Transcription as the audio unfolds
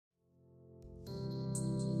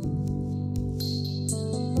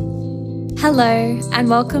Hello, and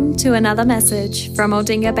welcome to another message from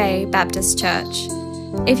Aldinga Bay Baptist Church.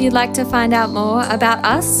 If you'd like to find out more about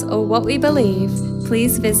us or what we believe,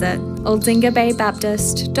 please visit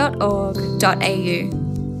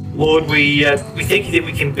aldingabaybaptist.org.au. Lord, we thank you that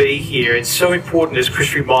we can be here. It's so important, as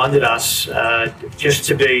Chris reminded us, just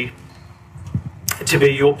to be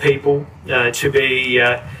your people, to be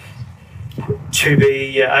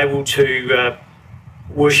able to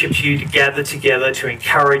worship you, to gather together, to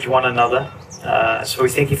encourage one another. So we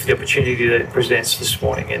thank you for the opportunity that it presents this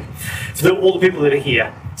morning, and for all the people that are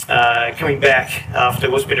here coming back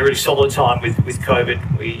after what's been a really solid time with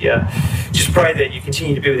COVID. We just pray that you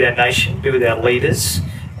continue to be with our nation, be with our leaders,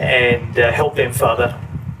 and help them, Father,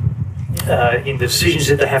 in the decisions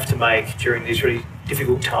that they have to make during these really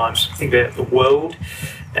difficult times. Think about the world,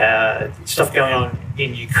 stuff going on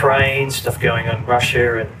in Ukraine, stuff going on in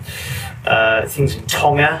Russia, and things in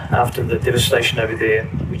Tonga after the devastation over there.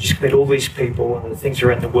 We just commit all these people and the things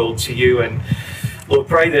around the world to you, and Lord,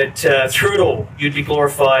 pray that through it all you'd be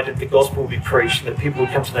glorified, and the gospel would be preached, and that people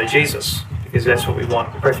would come to know Jesus, because that's what we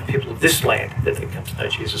want. We pray for people of this land that they come to know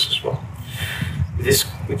Jesus as well. With this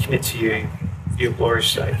we commit to you for your glory's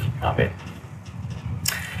sake. Amen.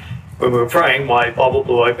 When we were praying, my Bible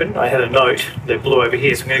blew open. I had a note that blew over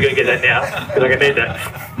here, so I'm going to go get that now, because I'm going to need that.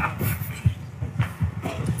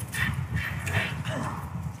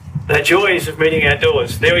 The joys of meeting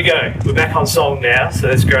outdoors. There we go. We're back on song now, so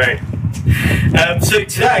that's great. So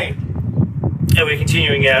today, we're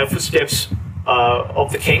continuing our Footsteps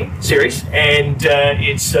of the King series, and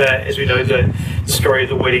it's, as we know, the story of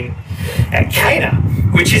the wedding at Cana,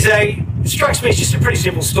 which is strikes me as just a pretty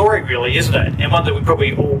simple story, really, isn't it? And one that we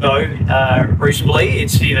probably all know reasonably.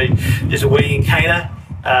 It's, there's a wedding in Cana.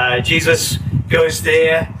 Jesus goes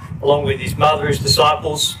there along with his mother, his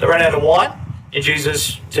disciples. They run out of wine, and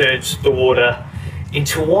Jesus turns the water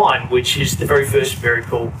into wine, which is the very first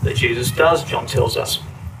miracle that Jesus does, John tells us.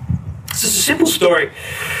 So it's a simple story.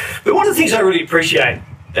 But one of the things I really appreciate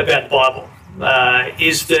about the Bible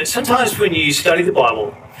is that sometimes when you study the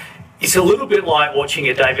Bible, it's a little bit like watching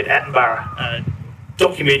a David Attenborough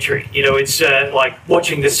documentary. It's like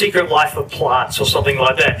watching The Secret Life of Plants or something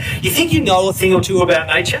like that. You think you know a thing or two about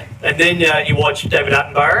nature, and then you watch David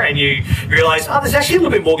Attenborough and you realise, there's actually a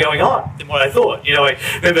little bit more going on than what I thought. I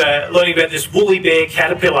remember learning about this woolly bear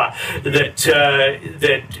caterpillar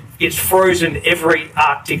that gets frozen every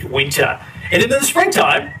Arctic winter. And then in the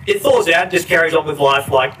springtime, it thaws out and just carries on with life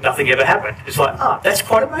like nothing ever happened. It's like, that's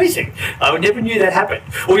quite amazing. I never knew that happened.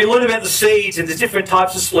 Or you learn about the seeds, and there's different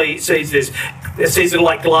types of seeds. There's seeds that are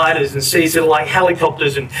like gliders, and seeds that are like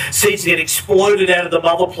helicopters, and seeds that get exploded out of the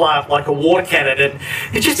mother plant like a water cannon. And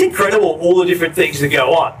it's just incredible, all the different things that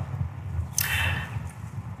go on.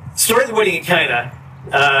 The story of the wedding at Cana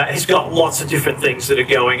has got lots of different things that are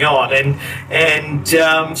going on, and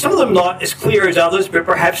some of them not as clear as others, but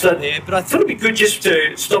perhaps they're there. But I thought it'd be good just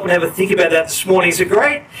to stop and have a think about that this morning. It's a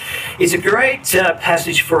great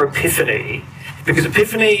passage for Epiphany, because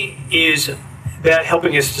Epiphany is about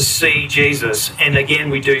helping us to see Jesus, and again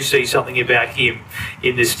we do see something about him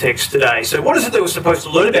in this text today. So what is it that we're supposed to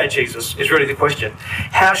learn about Jesus is really the question.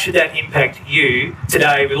 How should that impact you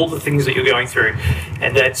today with all the things that you're going through?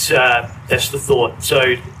 And that's the thought.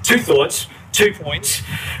 So two thoughts, 2 points.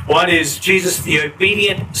 One is Jesus the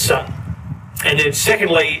obedient son, and then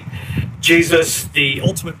secondly, Jesus the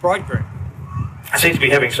ultimate bridegroom. I seem to be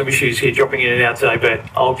having some issues here dropping in and out today, but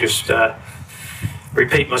I'll just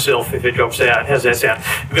repeat myself if it drops out. How's that sound?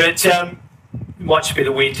 But it might just be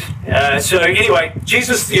the wind. So anyway,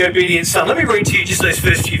 Jesus the obedient son. Let me read to you just those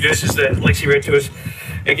first few verses that Lexi read to us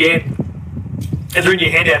again. And they're in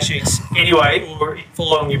your handout sheets anyway, or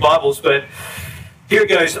follow along your Bibles. But here it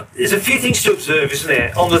goes. There's a few things to observe, isn't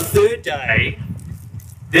there? On the third day,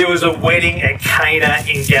 there was a wedding at Cana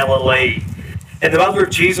in Galilee, and the mother of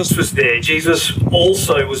Jesus was there. Jesus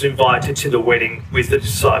also was invited to the wedding with the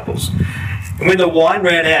disciples. And when the wine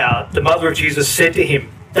ran out, the mother of Jesus said to him,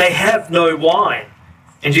 "They have no wine."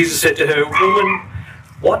 And Jesus said to her, "Woman,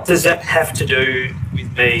 what does that have to do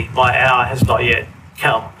with me? My hour has not yet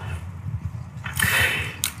come."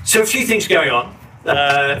 So a few things going on.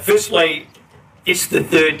 Firstly, it's the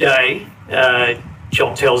third day,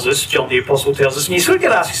 John tells us, John the Apostle tells us, and you sort of got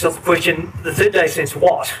to ask yourself the question, the third day since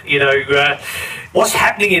what? What's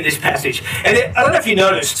happening in this passage? And I don't know if you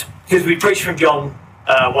noticed, because we preached from John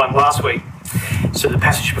 1 last week, so the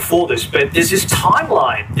passage before this, but there's this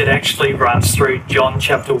timeline that actually runs through John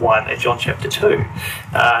chapter 1 and John chapter 2.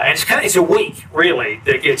 And it's a week, really,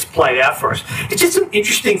 that gets played out for us. It's just an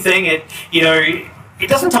interesting thing. It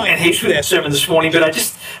doesn't tie in heaps with our sermon this morning, but I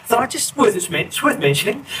just thought it's worth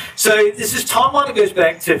mentioning. So there's this timeline that goes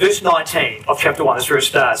back to verse 19 of chapter 1. That's where it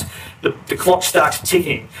starts. The clock starts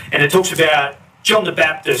ticking, and it talks about John the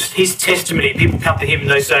Baptist, his testimony. People come to him and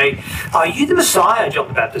they say, "Are you the Messiah, John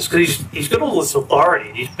the Baptist?" Because he's got all this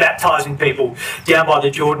authority. He's baptizing people down by the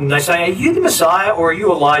Jordan. They say, "Are you the Messiah or are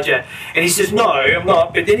you Elijah?" And he says, "No, I'm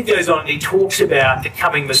not." But then he goes on and he talks about the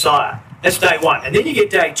coming Messiah. That's day one. And then you get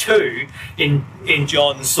day two in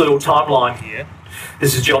John's little timeline here.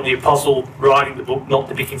 This is John the Apostle writing the book, not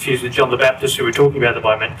to be confused with John the Baptist who we're talking about at the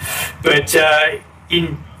moment. But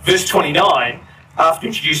in verse 29, after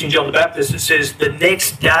introducing John the Baptist, it says the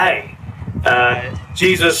next day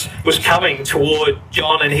Jesus was coming toward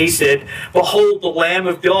John and he said, "Behold the Lamb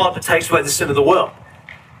of God that takes away the sin of the world."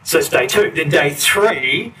 So it's day two. Then day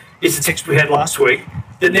three is the text we had last week.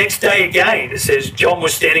 The next day again, it says John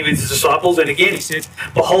was standing with his disciples and again he said,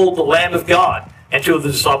 "Behold the Lamb of God." And two of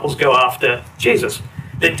the disciples go after Jesus.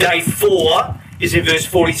 Then day 4 is in verse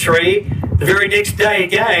 43. The very next day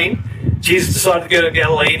again, Jesus decided to go to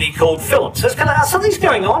Galilee and he called Philip. So it's kind of something's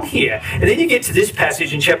going on here. And then you get to this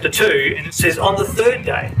passage in chapter 2 and it says on the third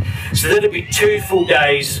day. So that'll be 2 full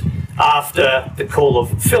days after the call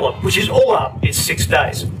of Philip, which is all up, it's 6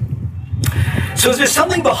 days. So is there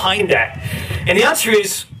something behind that? And the answer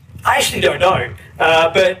is, I actually don't know.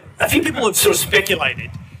 But a few people have sort of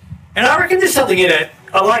speculated. And I reckon there's something in it.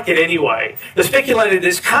 I like it anyway. They speculated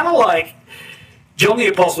it's kind of like John the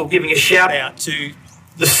Apostle giving a shout out to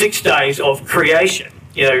the 6 days of creation.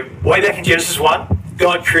 You know, way back in Genesis 1,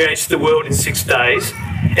 God creates the world in 6 days.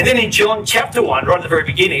 And then in John chapter 1, right at the very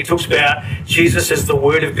beginning, it talks about Jesus as the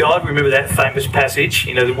Word of God. Remember that famous passage?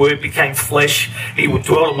 You know, the Word became flesh. He would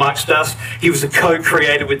dwell amongst us. He was a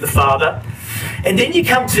co-creator with the Father. And then you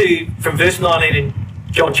come to, from verse 19 in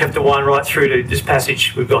John chapter 1 right through to this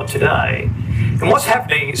passage we've got today. And what's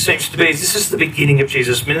happening, it seems to be, is this is the beginning of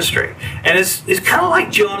Jesus' ministry. And it's kind of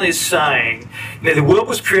like John is saying, you know, the world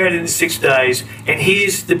was created in 6 days, and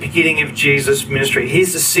here's the beginning of Jesus' ministry.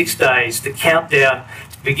 Here's the 6 days, the countdown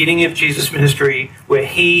to the beginning of Jesus' ministry, where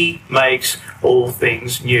he makes all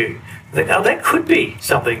things new. Now, that could be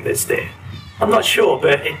something that's there. I'm not sure,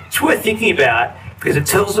 but it's worth thinking about, because it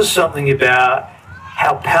tells us something about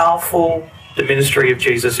how powerful the ministry of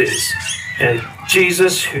Jesus is.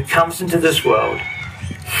 Jesus, who comes into this world,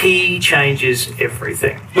 he changes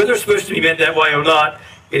everything. Whether it's supposed to be meant that way or not,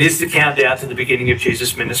 it is the countdown to the beginning of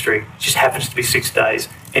Jesus' ministry. It just happens to be 6 days,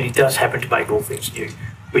 and he does happen to make all things new,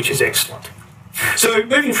 which is excellent. So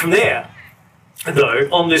moving from there, though,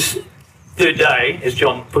 on this third day, as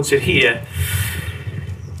John puts it here,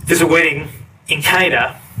 there's a wedding in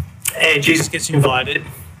Cana, and Jesus gets invited,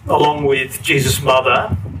 along with Jesus'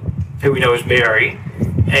 mother, who we know as Mary,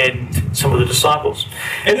 and some of the disciples.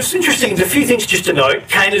 And it's interesting, there's a few things just to note.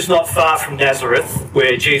 Cana's not far from Nazareth,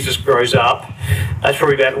 where Jesus grows up. It's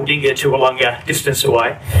probably about Aldinga to Willunga distance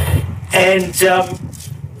away. And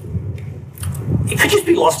it could just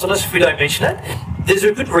be lost on us if we don't mention it. There's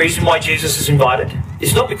a good reason why Jesus is invited.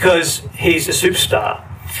 It's not because he's a superstar.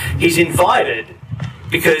 He's invited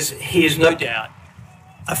because he is no doubt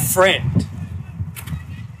a friend.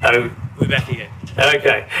 Oh, we're back again.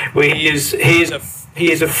 Okay, well, he is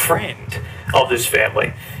a friend of this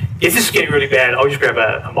family. If this is getting really bad, I'll just grab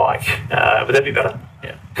a mic. Would that be better?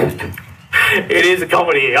 Yeah. It is a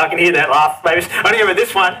comedy. I can hear that laugh. Maybe I only remember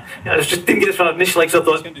this one. I just didn't get this one initially because I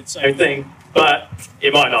thought I was going to do the same thing, but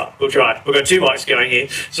it might not. We'll try. We've got 2 mics going here,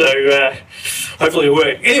 so hopefully it'll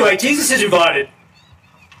work. Anyway, Jesus is invited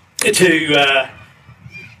to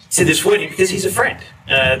this wedding because he's a friend.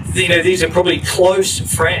 You know, these are probably close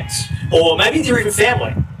friends, or maybe they're even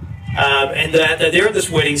family. And they're at this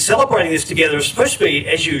wedding, celebrating this together. It's supposed to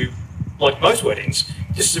be, like most weddings,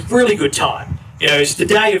 just a really good time. You know, it's the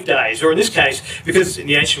day of days, or in this case, because in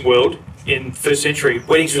the ancient world, in the 1st century,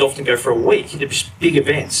 weddings would often go for a week. They're just big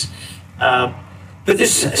events. But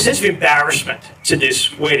there's a sense of embarrassment to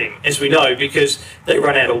this wedding, as we know, because they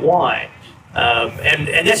run out of wine.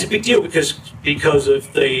 And that's a big deal because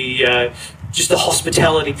of the just the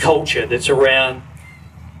hospitality culture that's around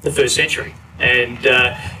the 1st century. And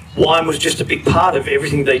wine was just a big part of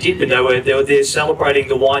everything they did when they were there celebrating.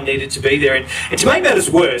 The wine needed to be there. And to make matters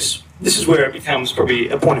worse, this is where it becomes probably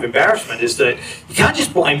a point of embarrassment, is that you can't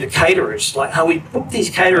just blame the caterers. Like, how we booked these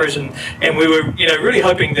caterers and we were, you know, really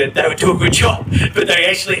hoping that they would do a good job, but they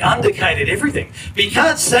actually undercated everything. But you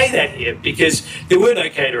can't say that here because there were no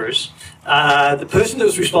caterers. The person that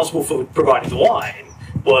was responsible for providing the wine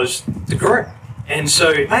was the groom. And so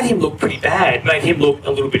it made him look pretty bad, made him look a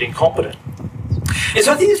little bit incompetent. And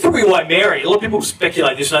so I think that's probably why Mary, a lot of people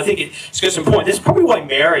speculate this, and I think it's got some point. That's probably why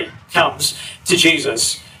Mary comes to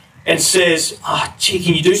Jesus and says, gee,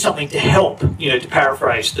 can you do something to help? To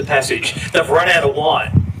paraphrase the passage, they've run out of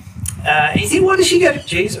wine. And you think, why does she go to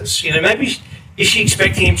Jesus? Maybe is she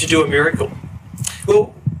expecting him to do a miracle?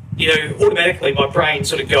 Well, automatically my brain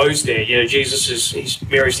sort of goes there.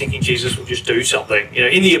 Mary's thinking Jesus will just do something.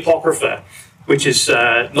 In the Apocrypha, which is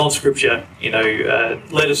non-scripture,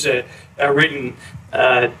 letters are written.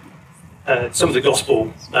 Some of the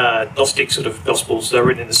gospel, Gnostic sort of gospels, they're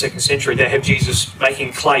written in the 2nd century. They have Jesus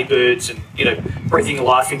making clay birds and, breathing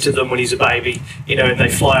life into them when he's a baby, and they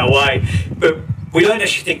fly away. But we don't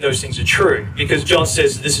actually think those things are true, because John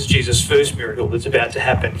says this is Jesus' first miracle that's about to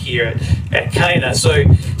happen here at Cana. So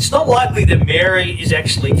it's not likely that Mary is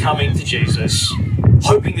actually coming to Jesus,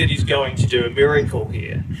 hoping that he's going to do a miracle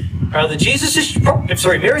here. Mary's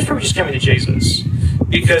probably just coming to Jesus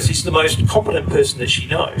because he's the most competent person that she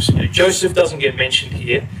knows. Joseph doesn't get mentioned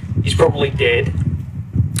here. He's probably dead.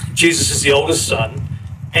 Jesus is the oldest son,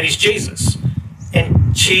 and he's Jesus.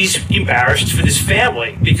 And she's embarrassed for this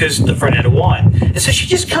family because they've run out of wine. And so she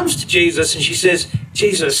just comes to Jesus and she says,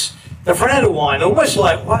 Jesus, they've run out of wine. Almost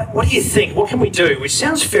like, what do you think? What can we do? Which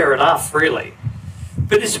sounds fair enough, really.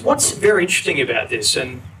 But what's very interesting about this,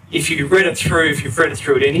 and if you've read it through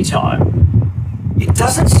at any time, it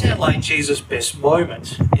doesn't sound like Jesus' best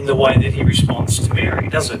moment in the way that he responds to Mary,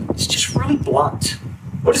 does it? It's just really blunt.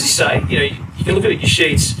 What does he say? You can look at it in your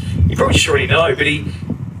sheets. You probably just already know, but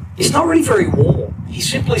he's not really very warm. He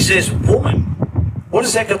simply says, woman, what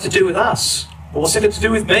has that got to do with us? Well, what's that got to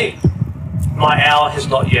do with me? My hour has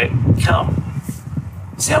not yet come.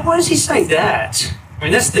 So why does he say that? I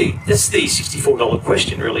mean, that's the $64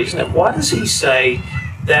 question, really, isn't it? Why does he say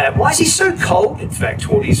that? Why is he so cold, in fact,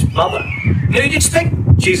 toward his mother? You'd expect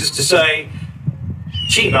Jesus to say,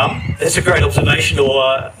 gee, Mum, that's a great observation,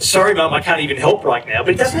 or sorry, Mum, I can't even help right now.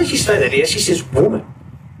 But he doesn't actually say that. He actually says, woman.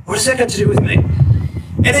 What has that got to do with me?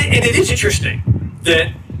 And it is interesting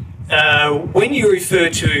that when you refer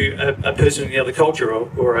to a person in the other culture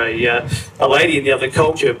or a lady in the other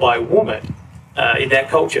culture by woman in that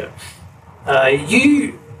culture,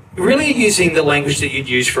 you really are using the language that you'd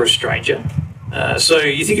use for a stranger. So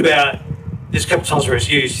you think about, there's a couple of times where it's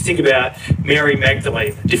used, you think about Mary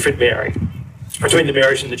Magdalene, a different Mary. Between the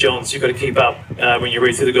Marys and the Johns, you've got to keep up when you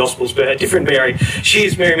read through the Gospels, but a different Mary. She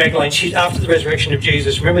is Mary Magdalene. She's after the resurrection of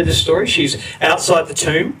Jesus. Remember this story? She's outside the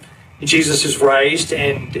tomb. Jesus is raised,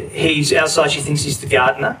 and he's outside. She thinks he's the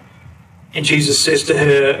gardener. And Jesus says to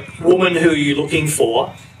her, woman, who are you looking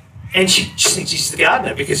for? And she thinks he's the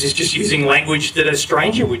gardener because he's just using language that a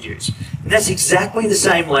stranger would use. And that's exactly the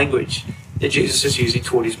same language that Jesus is using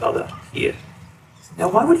toward his mother here. Now,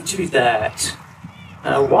 why would he do that?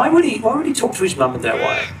 Why would he talk to his mum in that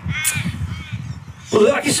way?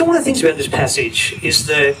 Well, I guess one of the things about this passage is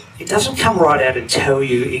that it doesn't come right out and tell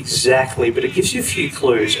you exactly, but it gives you a few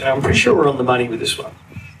clues, and I'm pretty sure we're on the money with this one.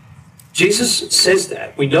 Jesus says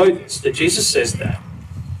that, we know this, that Jesus says that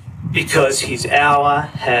because his hour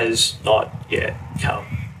has not yet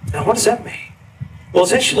come. Now, what does that mean? Well,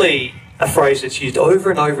 it's actually a phrase that's used over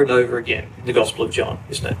and over and over again in the Gospel of John,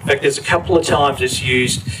 isn't it? In fact, there's a couple of times it's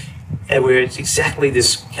used where it's exactly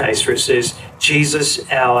this case where it says, Jesus'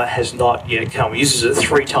 hour has not yet come. He uses it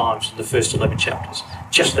 3 times in the first 11 chapters,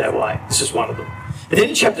 just that way. This is one of them. And then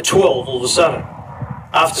in chapter 12, all of a sudden,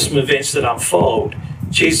 after some events that unfold,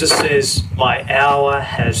 Jesus says, my hour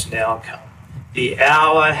has now come. The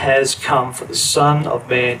hour has come for the Son of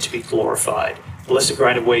Man to be glorified. Unless a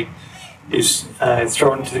grain of wheat is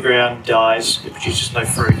thrown into the ground, dies, it produces no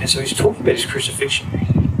fruit. And so he's talking about his crucifixion.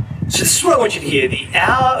 So this is what I want you to hear. The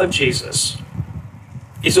hour of Jesus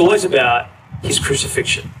is always about his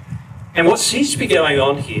crucifixion. And what seems to be going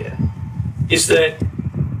on here is that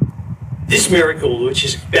this miracle, which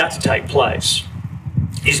is about to take place,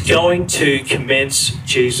 is going to commence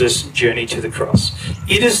Jesus' journey to the cross.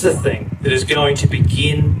 It is the thing that is going to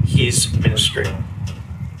begin his ministry.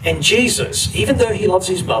 And Jesus, even though he loves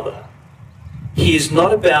his mother, he is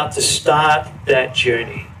not about to start that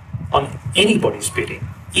journey on anybody's bidding,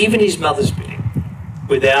 even his mother's bidding,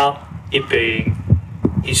 without it being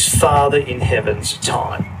his Father in heaven's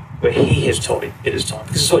time, where he has told him it is time.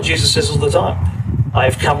 Because it's what Jesus says all the time. I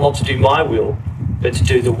have come not to do my will, but to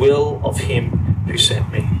do the will of him who sent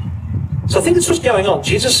me. So I think that's what's going on.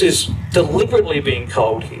 Jesus is deliberately being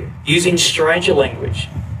cold here, using stranger language,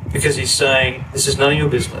 because he's saying, this is none of your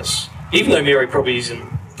business. Even though Mary probably isn't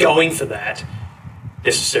going for that,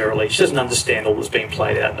 necessarily. She doesn't understand all that's being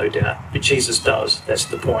played out, no doubt. But Jesus does. That's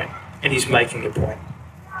the point. And he's making a point.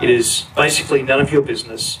 It is basically none of your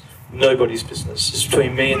business, nobody's business. It's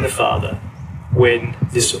between me and the Father when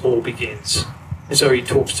this all begins. And so he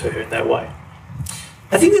talks to her in that way.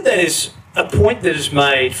 I think that is a point that is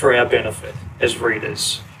made for our benefit as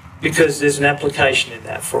readers, because there's an application in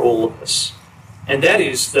that for all of us. And that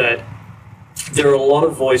is that there are a lot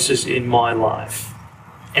of voices in my life,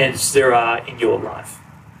 as there are in your life.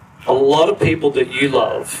 A lot of people that you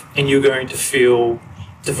love, and you're going to feel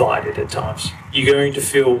divided at times. You're going to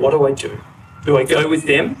feel, what do I do? Do I go with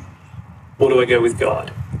them, or do I go with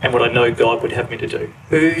God? And what I know God would have me to do.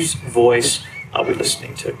 Whose voice are we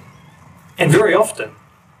listening to? And very often,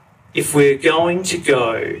 if we're going to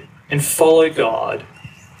go and follow God,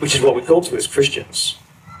 which is what we're called to as Christians,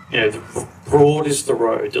 broad is the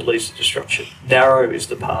road that leads to destruction. Narrow is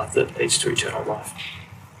the path that leads to eternal life.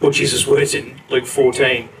 Or Jesus' words in Luke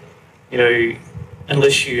 14,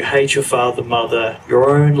 unless you hate your father, mother, your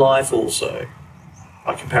own life also,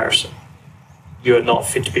 by comparison, you are not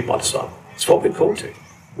fit to be my disciple. It's what we're called to.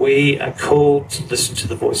 We are called to listen to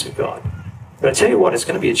the voice of God. But I tell you what, it's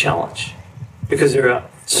going to be a challenge, because there are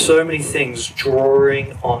so many things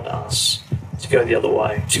drawing on us to go the other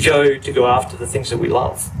way, to go after the things that we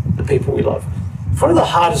love, the people we love. One of the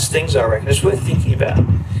hardest things, I reckon, it's worth thinking about,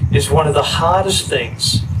 is one of the hardest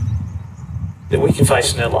things that we can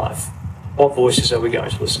face in our life. What voices are we going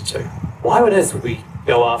to listen to? Why on earth would we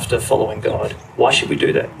go after following God? Why should we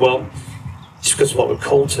do that? Well, it's because of what we're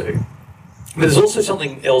called to. But there's also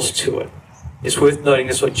something else to it. It's worth noting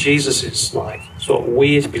that's what Jesus is like. It's what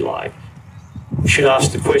we're to be like. We should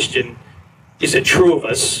ask the question, is it true of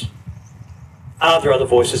us? Are there other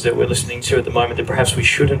voices that we're listening to at the moment that perhaps we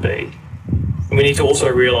shouldn't be? And we need to also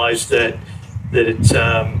realise that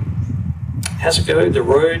how's it go? The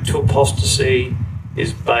road to apostasy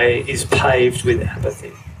is paved with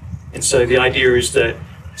apathy. And so the idea is that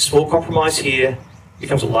small compromise here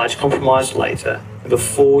becomes a large compromise later, and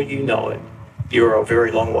before you know it, you're a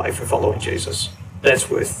very long way from following Jesus. That's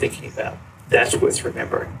worth thinking about. That's worth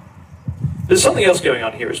remembering. There's something else going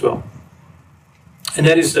on here as well. And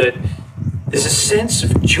that is that there's a sense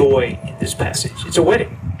of joy in this passage. It's a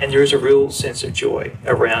wedding, and there is a real sense of joy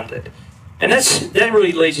around it. And that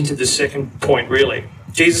really leads into the second point, really.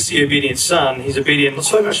 Jesus, the obedient son, he's obedient not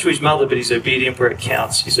so much to his mother, but he's obedient where it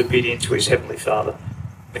counts. He's obedient to his heavenly Father.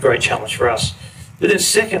 A great challenge for us. But then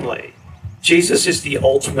secondly, Jesus is the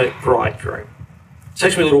ultimate bridegroom. It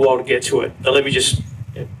takes me a little while to get to it, but let me just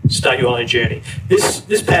start you on a journey.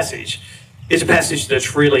 This passage is a passage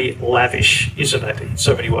that's really lavish, isn't it, in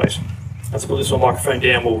so many ways. Let's put this on microphone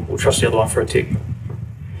down. We'll trust the other one for a tick.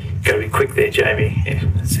 Got to be quick there, Jamie. Yeah,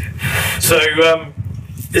 that's it. So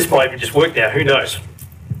this might even just work now. Who knows?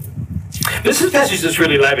 This is a passage that's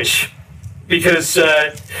really lavish because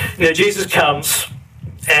Jesus comes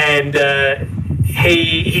and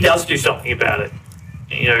he does do something about it.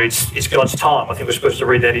 It's God's time. I think we're supposed to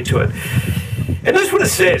read that into it. And notice what it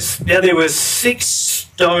says. Now there were 6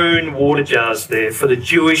 stone water jars there for the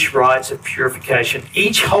Jewish rites of purification,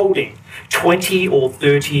 each holding 20 or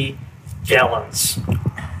 30 gallons.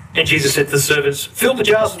 And Jesus said to the servants, "Fill the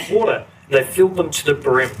jars with water." And they filled them to the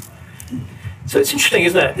brim. So it's interesting,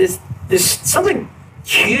 isn't it? There's something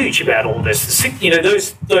huge about all this.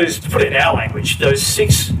 Those to put it in our language, those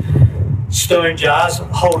 6 stone jars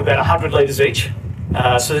hold about 100 litres each.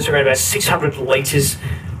 So there's around about 600 litres,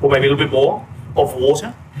 or maybe a little bit more, of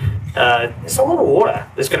water. It's a lot of water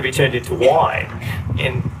that's going to be turned into wine.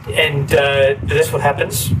 And that's what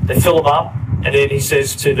happens. They fill them up, and then he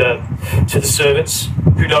says to the servants,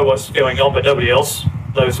 who know what's going on, but nobody else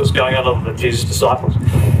knows what's going on other than Jesus' disciples,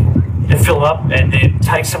 and fill them up, and then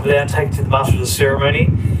take some of that and take it to the master of the ceremony.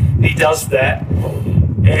 And he does that,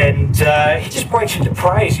 and he just breaks into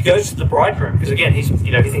praise. He goes to the bridegroom, because again, he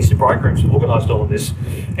thinks the bridegroom's organised all of this,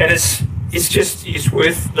 and it's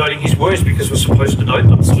worth noting his words, because we're supposed to know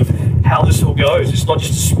them, sort of how this all goes. It's not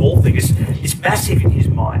just a small thing, it's massive in his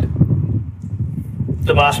mind.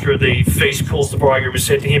 The master of the feast calls the bridegroom and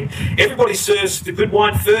said to him, "Everybody serves the good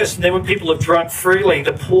wine first, and then when people have drunk freely,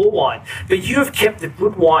 the poor wine. But you have kept the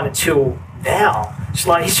good wine until now." It's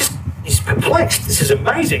like he's perplexed. This is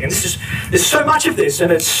amazing, and there's so much of this,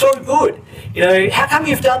 and it's so good. How come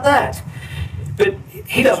you've done that? But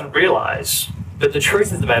he doesn't realise. But the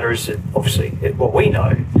truth of the matter is that, obviously, what we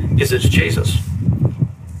know is that it's Jesus.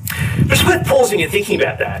 But it's worth pausing and thinking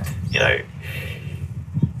about that.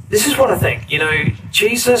 This is what I think.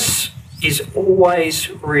 Jesus is always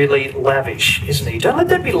really lavish, isn't he? Don't let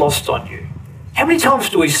that be lost on you. How many times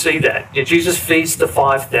do we see that? Jesus feeds the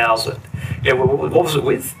 5,000. What was it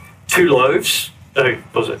with? 2 loaves? No,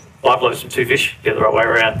 what was it? 5 loaves and 2 fish? Yeah, the right way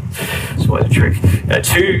around. That's always a trick.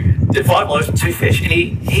 5 loaves and 2 fish. And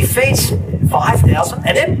he feeds 5,000.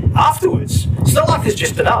 And then afterwards, it's not like there's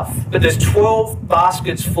just enough, but there's 12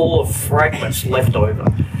 baskets full of fragments left over.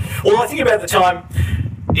 Well, I think about the time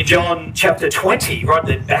In John chapter 20, right at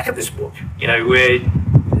the back of this book, where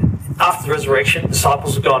after the resurrection, the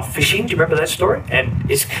disciples have gone fishing. Do you remember that story? And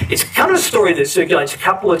it's kind of a story that circulates a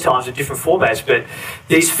couple of times in different formats, but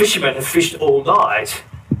these fishermen have fished all night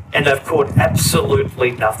and they've caught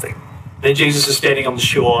absolutely nothing. Then Jesus is standing on the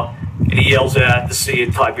shore and he yells out at the Sea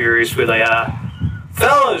of Tiberias where they are,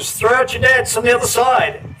 "Fellows, throw out your nets on the other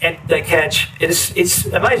side." And they catch. It's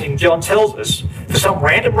amazing. John tells us, for some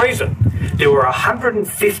random reason, there were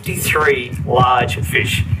 153 large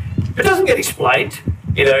fish. It doesn't get explained,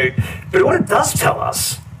 but what it does tell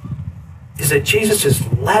us is that Jesus is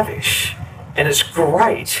lavish and it's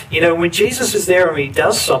great. When Jesus is there and he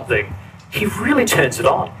does something, he really turns it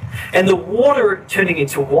on. And the water turning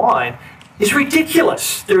into wine is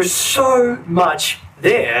ridiculous. There is so much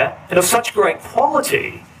there and of such great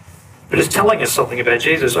quality, but it's telling us something about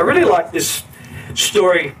Jesus. I really like this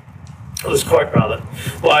story, or this quote rather,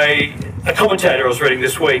 by a commentator I was reading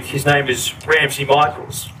this week. His name is Ramsey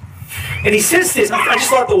Michaels. And he says this, I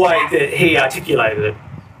just like the way that he articulated it.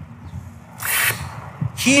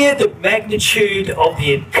 Here, the magnitude of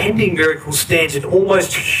the impending miracle stands in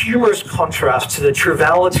almost humorous contrast to the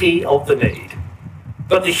triviality of the need.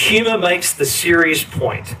 But the humour makes the serious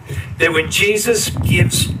point that when Jesus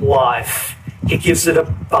gives life, he gives it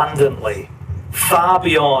abundantly, far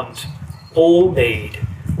beyond all need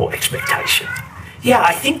or expectation. Yeah,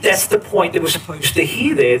 I think that's the point that we're supposed to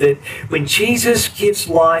hear there, that when Jesus gives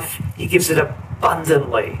life, he gives it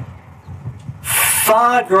abundantly,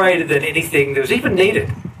 far greater than anything that was even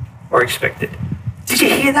needed or expected. Did you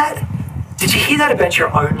hear that? Did you hear that about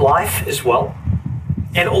your own life as well?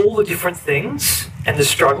 And all the different things and the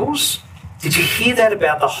struggles? Did you hear that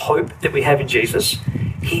about the hope that we have in Jesus?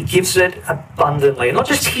 He gives it abundantly. And not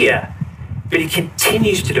just here, but he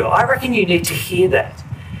continues to do it. I reckon you need to hear that.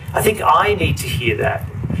 I think I need to hear that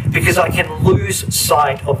because I can lose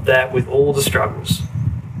sight of that with all the struggles.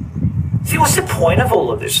 See, what's the point of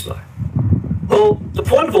all of this, though? Well, the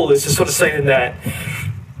point of all this is sort of seen in that,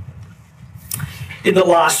 in the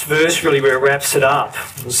last verse, really, where it wraps it up,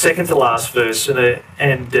 the second to last verse, and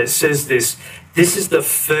it says this: "This is the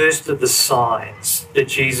first of the signs that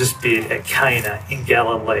Jesus did at Cana in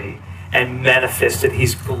Galilee and manifested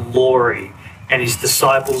his glory, and his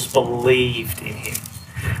disciples believed in him."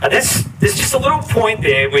 And there's just a little point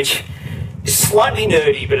there which is slightly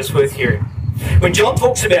nerdy, but it's worth hearing. When John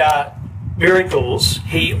talks about miracles,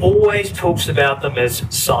 he always talks about them as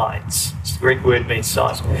signs. The Greek word means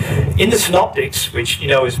signs. In the synoptics, which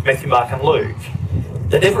is Matthew, Mark and Luke,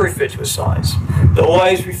 they never refer to as signs. They're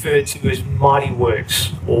always referred to as mighty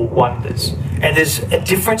works or wonders. And there's a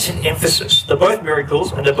difference in emphasis. They're both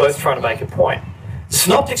miracles and they're both trying to make a point. The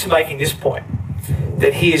synoptics are making this point,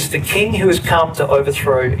 that he is the king who has come to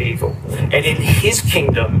overthrow evil. And in his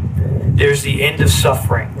kingdom, there is the end of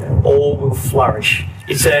suffering. All will flourish.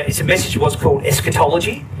 It's a message of what's called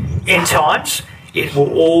eschatology. End times, it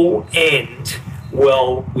will all end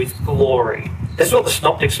well with glory. That's what the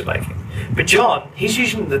synoptics are making. But John, he's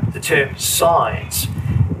using the term signs.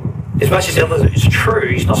 As much as it's true,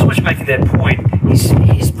 he's not so much making that point.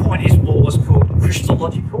 His point is more what's called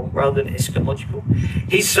Christological rather than eschatological.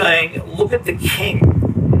 He's saying, look at the king.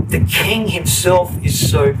 The king himself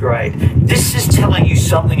is so great. This is telling you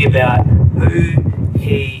something about who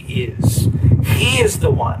he is. He is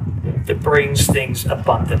the one that brings things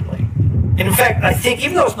abundantly. And in fact, I think,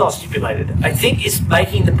 even though it's not stipulated, I think it's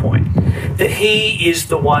making the point that he is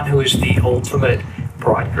the one who is the ultimate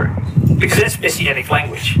bridegroom. Because that's messianic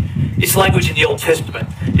language. It's language in the Old Testament.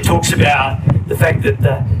 It talks about the fact that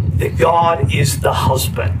that God is the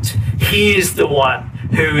husband. He is the one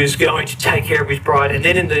who is going to take care of his bride. And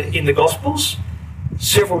then in the Gospels,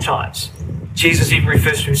 several times, Jesus even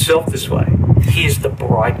refers to himself this way. He is the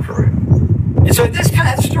bridegroom. And so that's kind of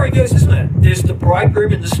how the story goes, isn't it? There's the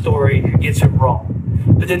bridegroom in the story who gets it wrong.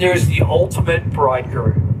 But then there is the ultimate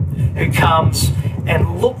bridegroom who comes,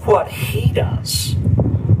 and look what he does.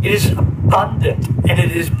 It is abundant and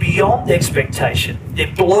it is beyond expectation.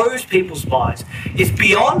 It blows people's minds. It's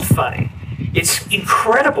beyond funny. It's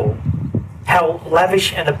incredible how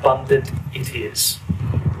lavish and abundant it is.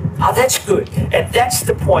 Oh, that's good. And that's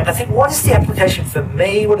the point. I think, what is the application for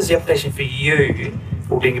me? What is the application for you,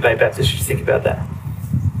 Aldinga Bay Baptist? You think about that.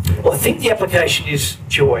 Well, I think the application is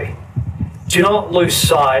joy. Do not lose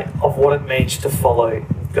sight of what it means to follow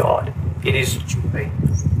God. It is joy.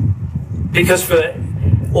 Because for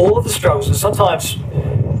all of the struggles, and sometimes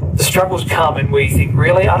the struggles come and we think,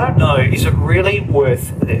 really, I don't know, is it really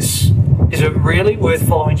worth this? Is it really worth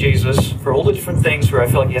following Jesus for all the different things where I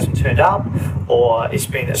feel like he hasn't turned up, or it's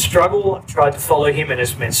been a struggle, I've tried to follow him and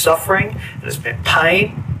it's meant suffering, and it's meant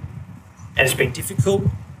pain, and it's been difficult?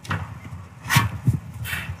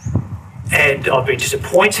 and I've been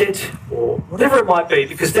disappointed, or whatever it might be,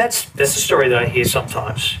 because that's the story that I hear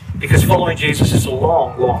sometimes. Because following Jesus is a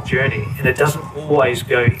long, long journey, and it doesn't always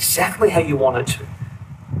go exactly how you want it to.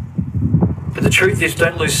 But the truth is,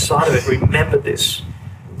 don't lose sight of it. Remember this,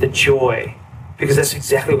 the joy, because that's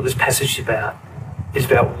exactly what this passage is about. It's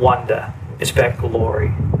about wonder. It's about glory.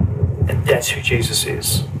 And that's who Jesus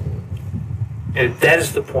is. And that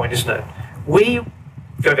is the point, isn't it? We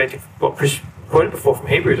go back to what Chris quoted before from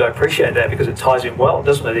Hebrews. I appreciate that because it ties in well,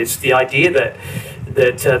 doesn't it? It's the idea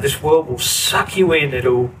that this world will suck you in.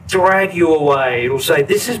 It'll drag you away. It'll say,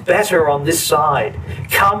 this is better on this side.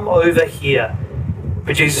 Come over here.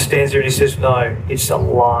 But Jesus stands there and he says, no, it's a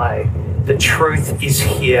lie. The truth is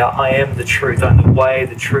here. I am the truth. I'm the way,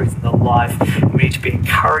 the truth, and the life. We need to be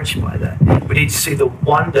encouraged by that. We need to see the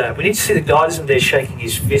wonder. We need to see the God isn't there shaking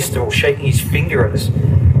his fist or shaking his finger at us.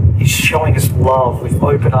 He's showing us love with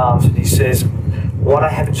open arms, and he says, what I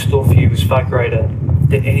have in store for you is far greater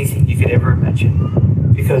than anything you could ever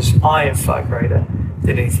imagine, because I am far greater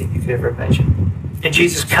than anything you could ever imagine. And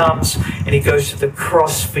Jesus comes and he goes to the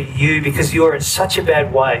cross for you because you're in such a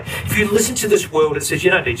bad way. If you listen to this world, it says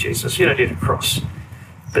you don't need Jesus, you don't need a cross.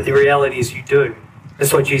 But the reality is you do.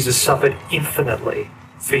 That's why Jesus suffered infinitely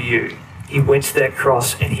for you. He went to that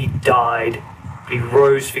cross and he died. He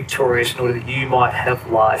rose victorious in order that you might have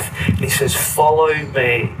life. And he says, follow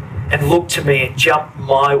me and look to me and jump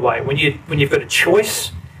my way. When you've got a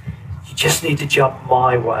choice, you just need to jump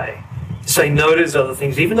my way. Say no to those other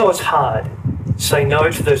things, even though it's hard. Say no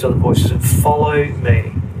to those other voices and follow me.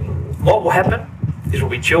 What will happen is there will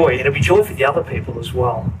be joy, and it'll be joy for the other people as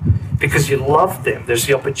well. Because you love them, there's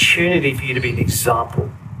the opportunity for you to be an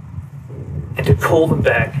example and to call them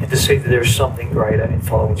back and to see that there is something greater in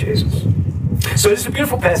following Jesus. So it's a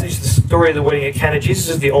beautiful passage, the story of the wedding at Cana. Jesus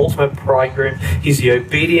is the ultimate bridegroom. He's the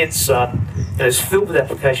obedient son, and it's filled with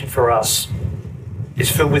application for us.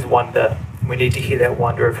 It's filled with wonder. We need to hear that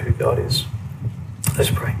wonder of who God is. Let's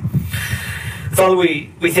pray. Father, we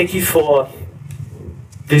thank you for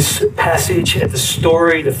this passage and the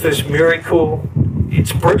story, the first miracle.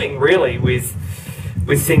 It's brimming really with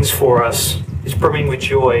things for us. It's brimming with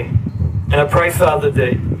joy. And I pray, Father,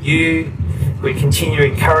 that you would continue to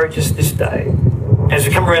encourage us this day. As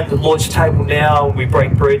we come around the Lord's table now, we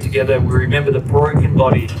break bread together, we remember the broken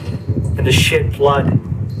body and the shed blood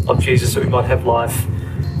of Jesus that we might have life.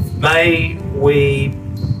 May we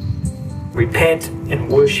repent and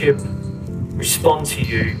worship, respond to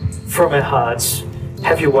you from our hearts.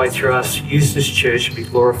 Have your way through us. Use this church and be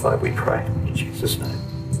glorified, we pray. In Jesus' name.